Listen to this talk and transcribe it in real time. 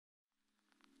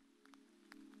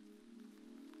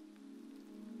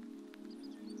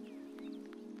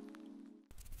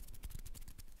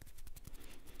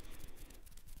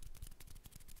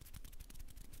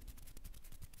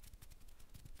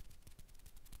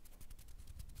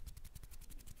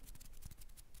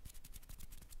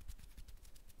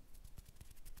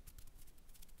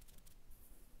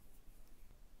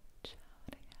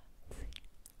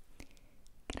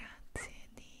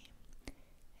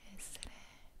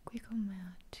qui con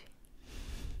me oggi.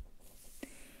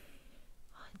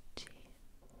 Oggi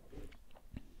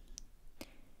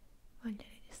voglio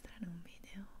registrare un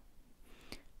video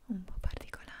un po'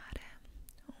 particolare,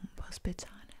 un po'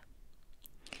 speciale.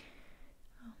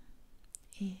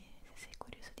 E se sei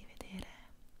curioso di vedere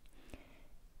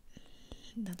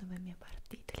da dove mi è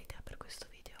partita l'idea per questo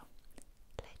video,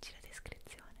 leggi la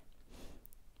descrizione.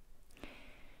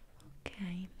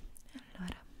 Ok,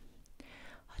 allora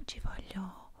oggi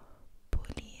voglio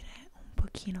pulire un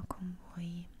pochino con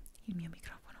voi il mio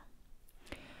microfono.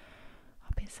 Ho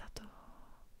pensato,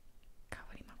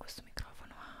 cavoli, ma questo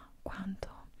microfono ha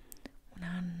quanto? Un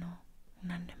anno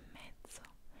e mezzo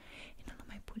e non l'ho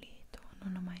mai pulito,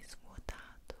 non l'ho mai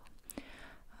svuotato,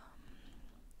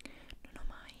 non ho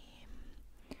mai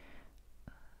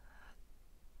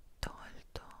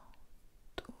tolto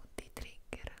tutti i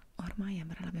trigger. Ormai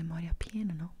avrà la memoria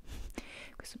piena, no?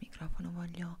 Questo microfono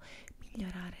voglio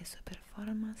migliorare le sue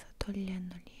performance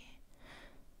togliendogli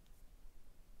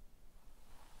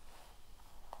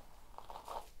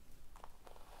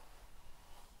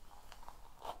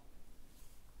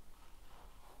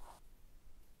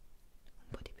un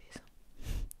po' di peso.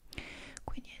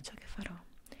 Quindi è ciò che farò,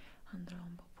 andrò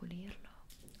un po' a pulirlo.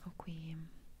 Ho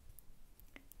qui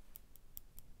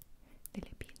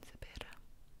delle pinze per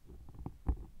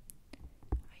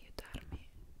aiutarmi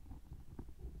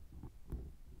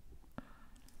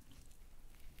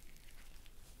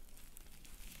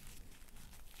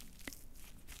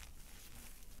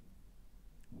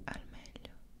al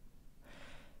meglio,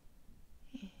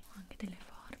 e ho anche delle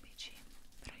forbici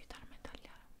per aiutarmi a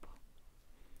tagliare un po'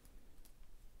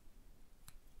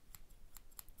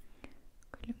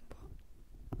 quelli un po'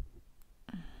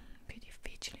 più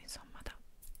difficili, insomma, da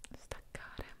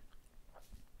staccare.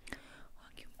 Ho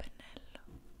anche un pennello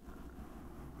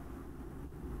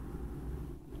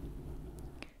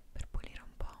per pulire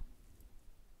un po',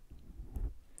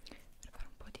 per fare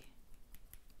un po' di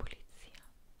pulizia.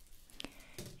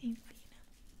 E infine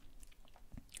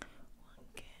ho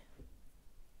anche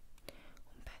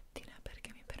un pettine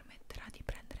perché mi permetterà di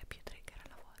prendere più trigger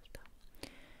alla volta.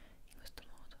 In questo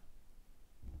modo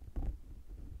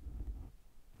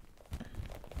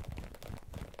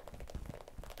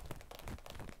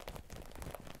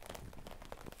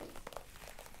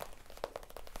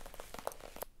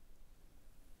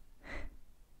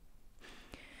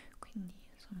quindi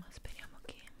insomma speriamo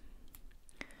che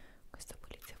questa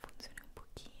pulizia funzioni un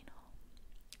pochino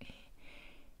e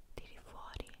tiri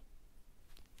fuori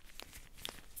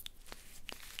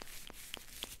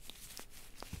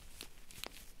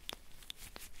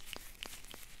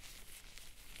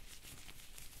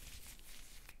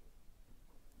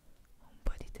un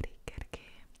po' di trigger che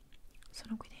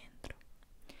sono qui dentro.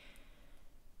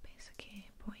 Penso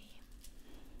che poi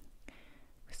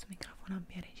questo microfono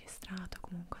abbia registrato,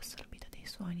 comunque assorbito dei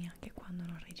suoni anche quando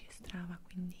non registrava,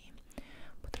 quindi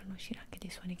potranno uscire anche dei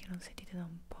suoni che non sentite da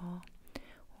un po',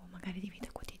 o magari di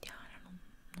vita quotidiana.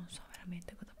 Non so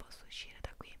veramente cosa possa uscire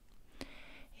da qui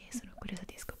e sono curiosa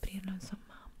di scoprirlo,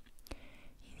 insomma,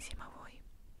 insieme a voi.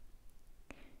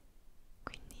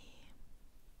 Quindi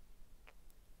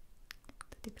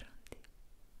tutti pronti?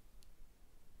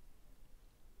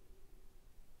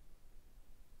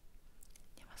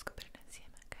 Andiamo a scoprirlo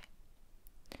insieme, ok?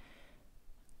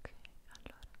 Ok,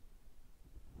 allora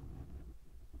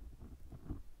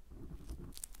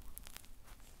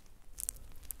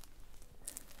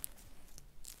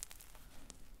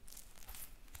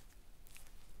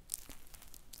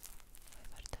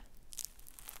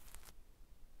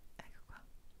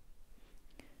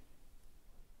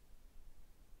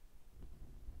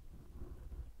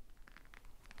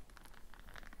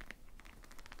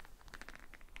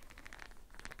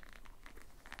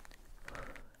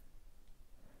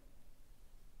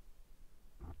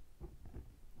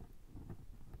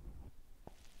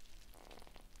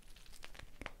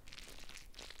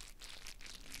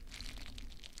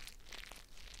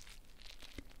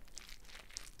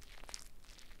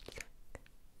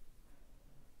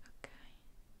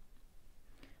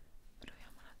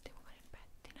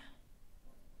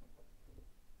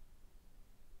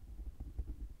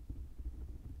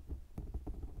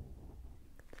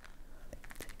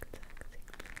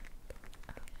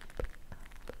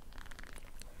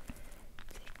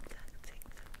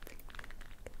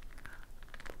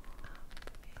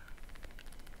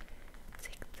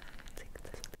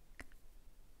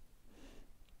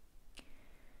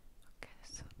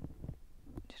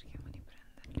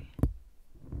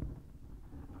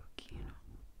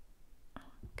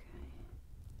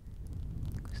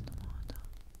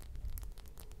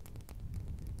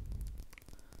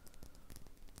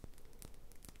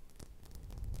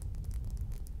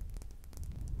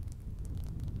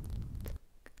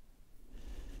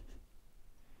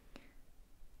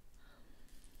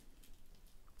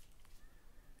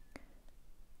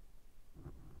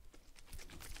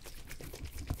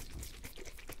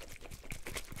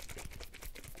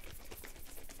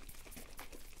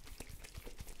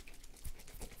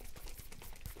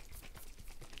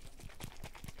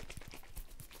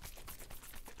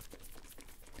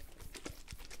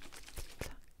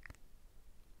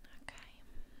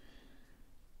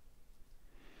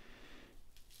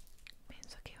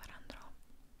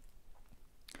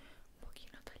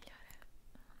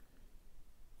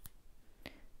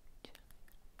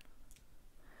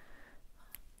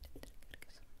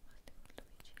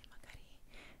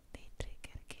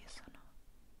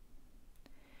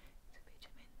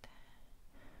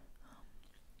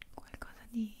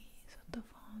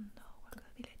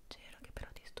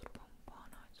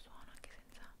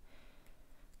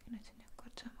noi ce ne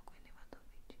accorgiamo, quindi vado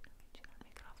vicino al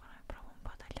microfono e provo un po'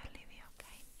 a tagliarli via, ok?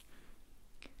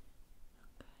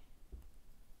 Ok.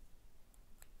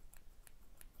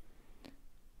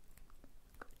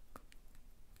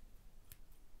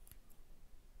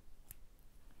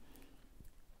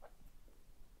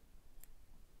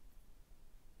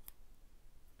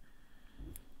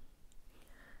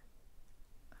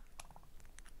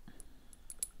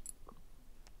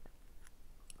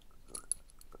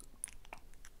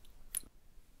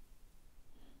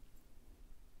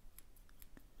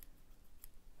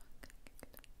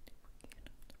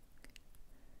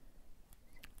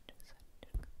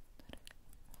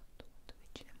 Molto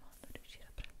vicino in modo da riuscire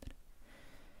a prendere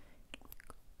il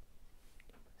picco,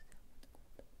 li possiamo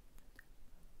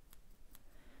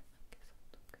anche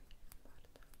sotto qui in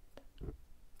parte alta.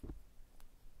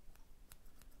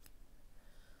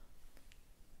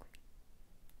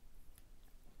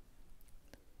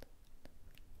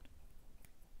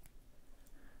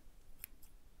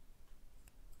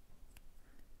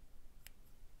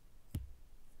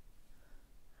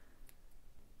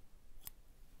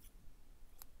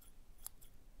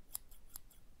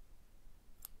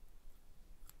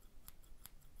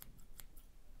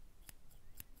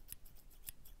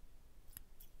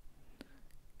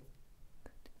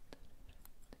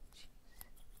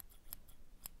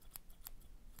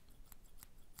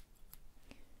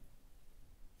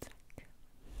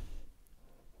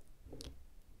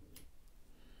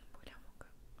 Vogliamo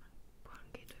un po'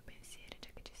 anche i due pensieri, già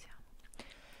che ci siamo,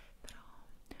 però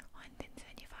ho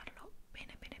intenzione di farlo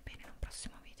bene in un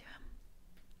prossimo video,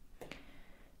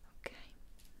 ok?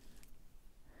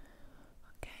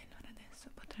 Ok, allora adesso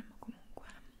potremmo comunque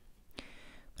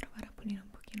provare a pulire un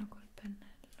pochino col pennello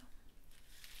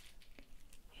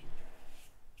e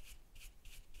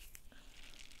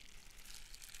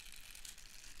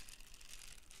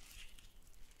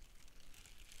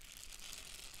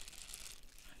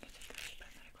anche cercare di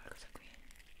prendere qualcosa qui.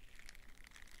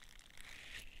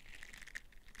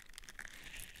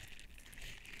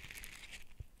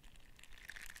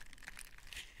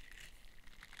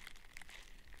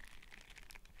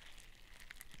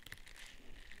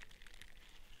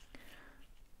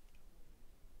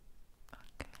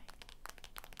 Ok,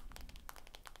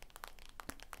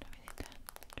 lo vedete?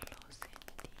 Lo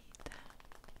sentite?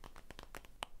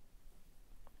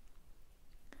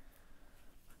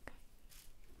 Ok.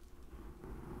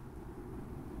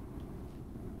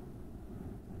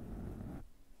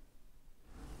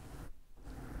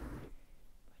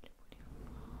 Voglio pulire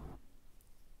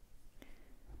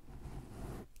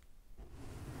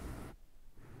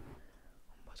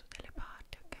un po' tutte le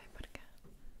parti, ok? Perché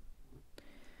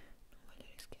non voglio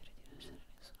rischiare di lasciare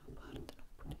nessuna parte non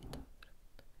pulita.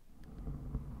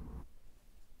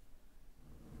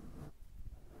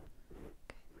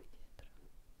 Ok, qui dietro.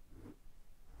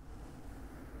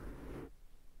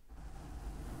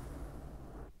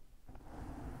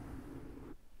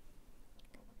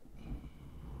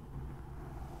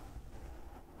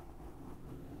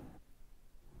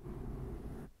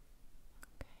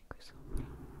 Ok, qui sopra.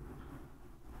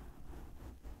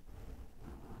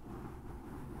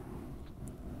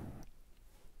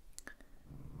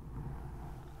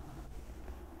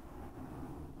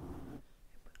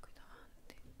 E poi qui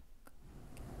davanti.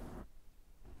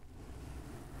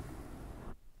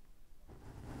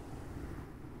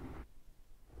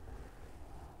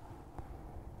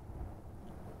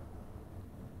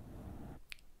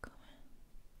 Come?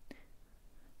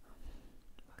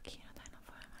 Un pochino, dai, non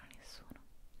fa male a nessuno.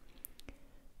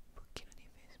 Un pochino di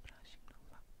face brushing non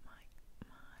fa mai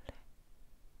male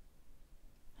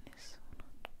a nessuno.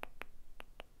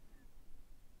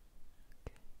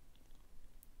 Ok.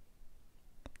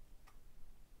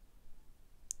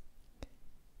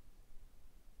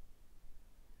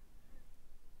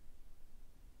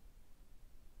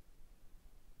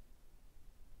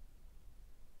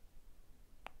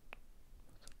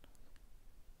 Poso la fronte,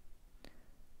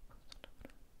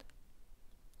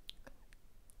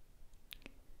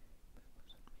 poi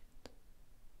poso il mento,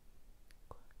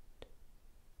 qua giù,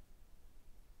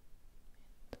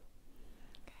 mento,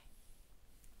 ok.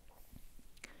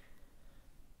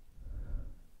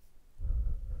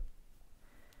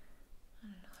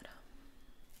 Allora,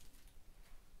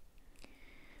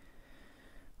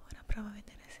 ora provo a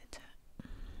vedere se c'è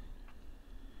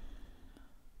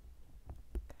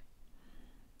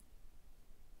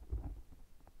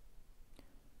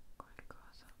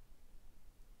qualcosa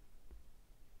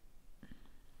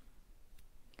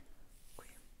qui,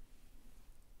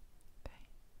 ok,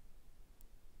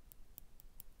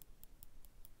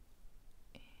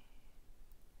 e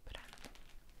prendo,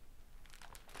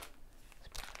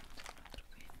 aspetta,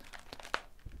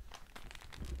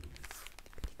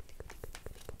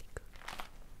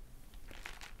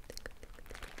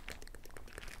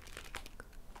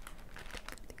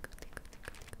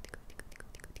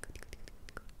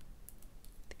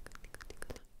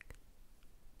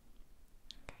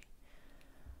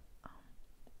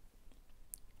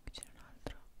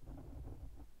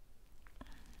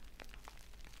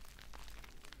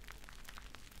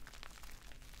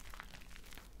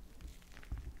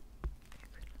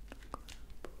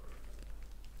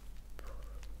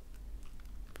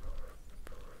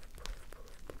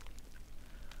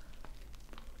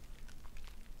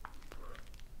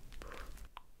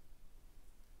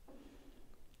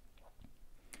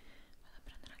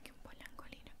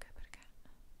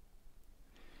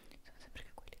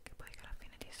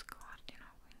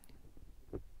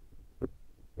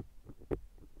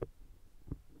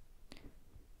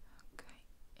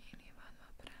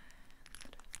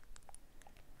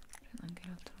 anche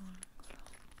l'altro